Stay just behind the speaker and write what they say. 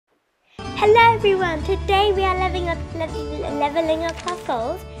Hello everyone, today we are leveling up our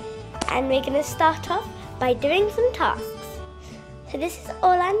foals, and we're going to start off by doing some tasks. So this is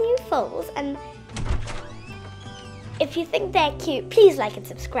all our new foals, and if you think they're cute, please like and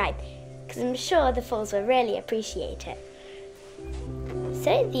subscribe, because I'm sure the foals will really appreciate it.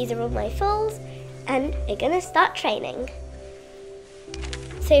 So these are all my foals, and we're going to start training.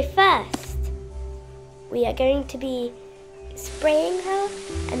 So first, we are going to be spraying her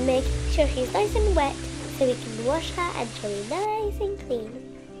and making sure she's nice and wet so we can wash her and she'll be nice and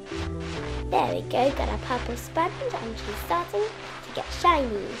clean. There we go, got our purple sponge and she's starting to get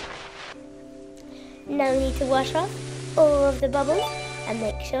shiny. Now we need to wash off all of the bubbles and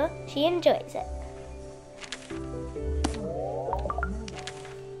make sure she enjoys it.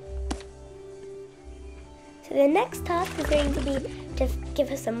 So the next task is going to be to give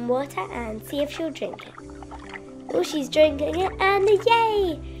her some water and see if she'll drink it. Oh, she's drinking it, and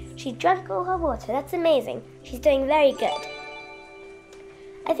yay! She drank all her water. That's amazing. She's doing very good.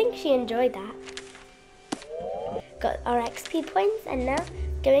 I think she enjoyed that. Got our XP points, and now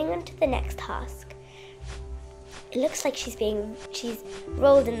going on to the next task. It looks like she's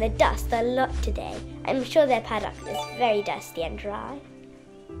rolled in the dust a lot today. I'm sure their paddock is very dusty and dry.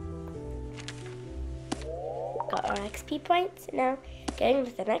 Got our XP points. Now going on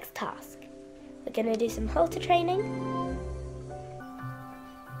to the next task. We're going to do some halter training.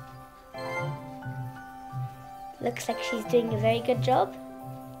 Looks like she's doing a very good job.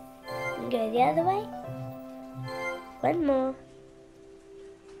 And go the other way. One more.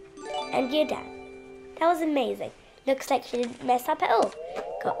 And you're done. That was amazing. Looks like she didn't mess up at all.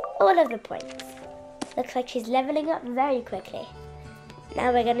 Got all of the points. Looks like she's leveling up very quickly.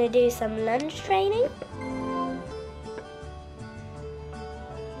 Now we're going to do some lunge training.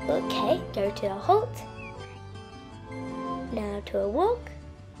 Okay, go to a halt, now to a walk,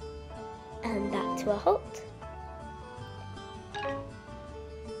 and back to a halt.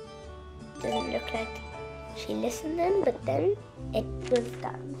 Doesn't look like she listened then, but then it was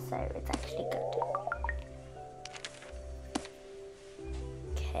done, so it's actually good.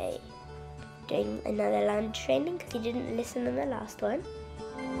 Okay, doing another lunge training because he didn't listen in the last one.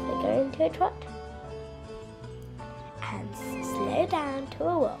 So go into a trot. And slow down to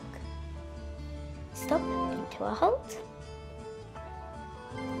a walk. Stop into a halt.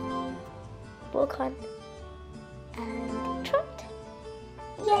 Walk on. And trot.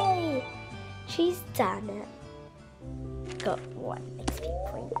 Yay! She's done it. Got 1 XP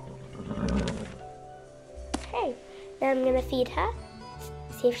point. Okay, now I'm going to feed her.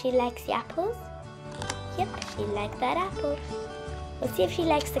 See if she likes the apples. Yep, she liked that apple. We'll see if she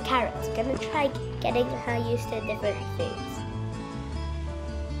likes the carrots. We're going to try getting her used to different foods.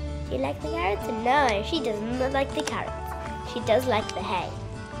 Do you like the carrots? No, she does not like the carrots. She does like the hay.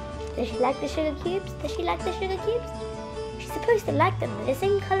 Does she like the sugar cubes? Does she like the sugar cubes? She's supposed to like them. They're the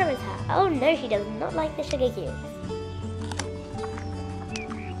same colour as her. Oh no, she does not like the sugar cubes.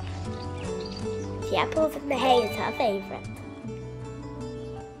 The apples and the hay is her favourite.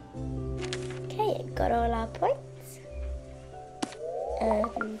 Okay, got all our points.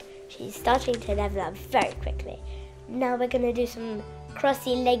 And she's starting to level up very quickly. Now we're going to do some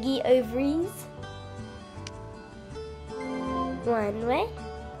crossy leggy ovaries. One way.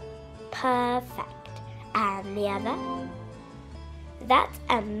 Perfect. And the other. That's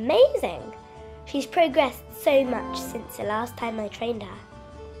amazing. She's progressed so much since the last time I trained her.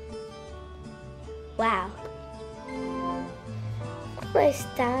 Wow. Almost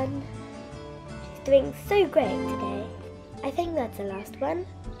done. She's doing so great today. I think that's the last one.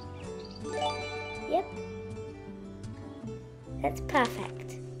 Yep. That's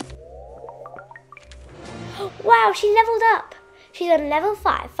perfect. Wow, she leveled up. She's on level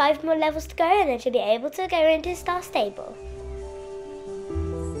 5. 5 more levels to go and then she'll be able to go into Star Stable.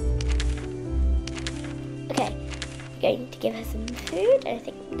 Okay, I'm going to give her some food. I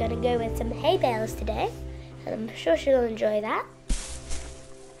think I'm going to go with some hay bales today. And I'm sure she'll enjoy that.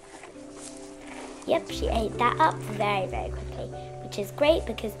 Yep, she ate that up very, very quickly, which is great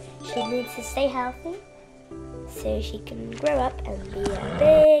because she needs to stay healthy so she can grow up and be a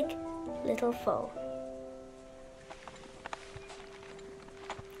big little foal.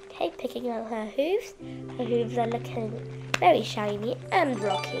 Okay, picking out her hooves. Her hooves are looking very shiny and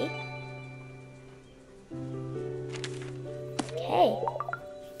rocky. Okay,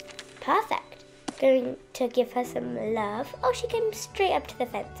 perfect. Going to give her some love. Oh, she came straight up to the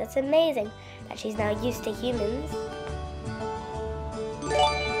fence. That's amazing that she's now used to humans.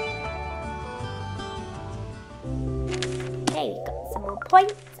 Okay, we got some more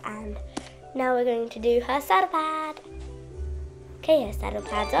points, and now we're going to do her saddle pad. Okay, her saddle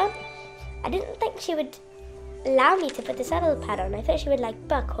pad's on. I didn't think she would allow me to put the saddle pad on. I thought she would like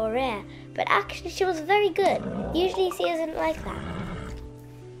buck or rear, but actually she was very good. Usually she isn't like that.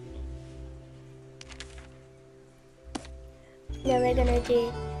 Now we're gonna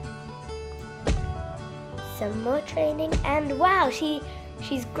do some more training, and wow,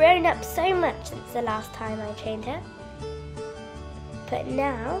 she's grown up so much since the last time I trained her. But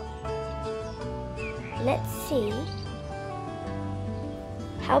now, let's see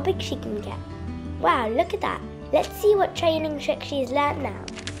how big she can get. Wow, look at that. Let's see what training trick she's learned now.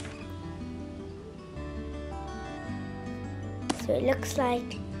 So it looks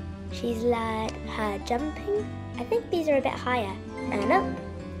like she's learned her jumping. I think these are a bit higher. And up.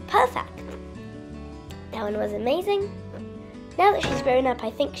 Perfect. That one was amazing. Now that she's grown up,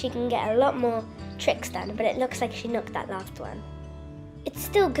 I think she can get a lot more tricks done, but it looks like she knocked that last one. It's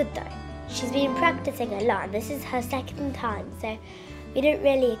still good though. She's been practicing a lot, and this is her second time, so we don't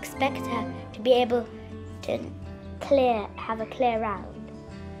really expect her to be able to have a clear round.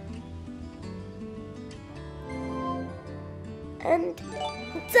 And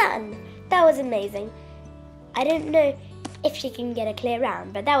done! That was amazing. I don't know if she can get a clear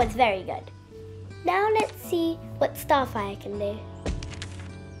round, but that was very good. Now let's see what Starfire can do.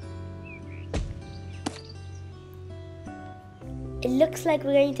 It looks like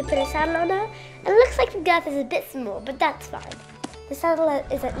we're going to put a saddle on her, and it looks like the girth is a bit small, but that's fine. The saddle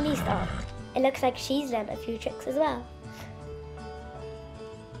is at least on. It looks like she's learned a few tricks as well.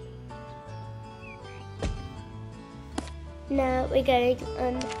 Now we're going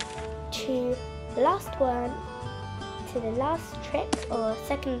on to the last one, to the last trick, or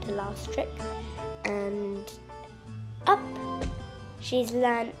second to last trick, and up. She's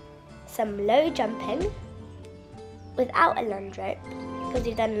learned some low jumping without a lunge rope, because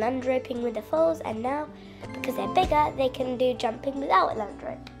we've done lunge roping with the foals, and now because they're bigger they can do jumping without a lunge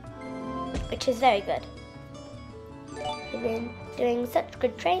rope, which is very good. We've been doing such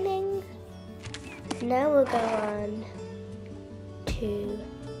good training. Now we'll go on to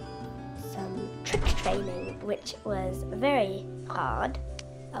some trick training, which was very hard.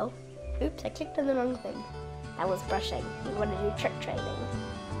 Oh, oops, I clicked on the wrong thing. That was brushing. We want to do trick training.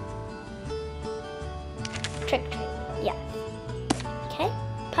 Trick training, yes. Okay,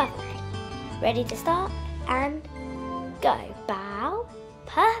 perfect. Ready to start and go. Bow.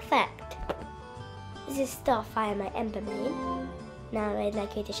 Perfect. This is Starfire, my Ember main. Now I'd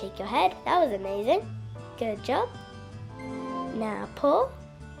like you to shake your head. That was amazing. Good job. Now paw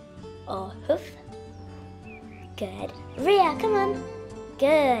or hoof. Good. Rear, come on.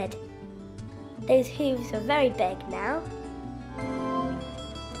 Good. Those hooves are very big now.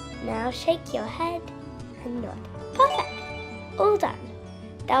 Now shake your head and nod. Perfect. All done.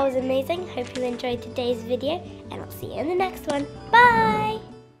 That was amazing. Hope you enjoyed today's video, and I'll see you in the next one. Bye.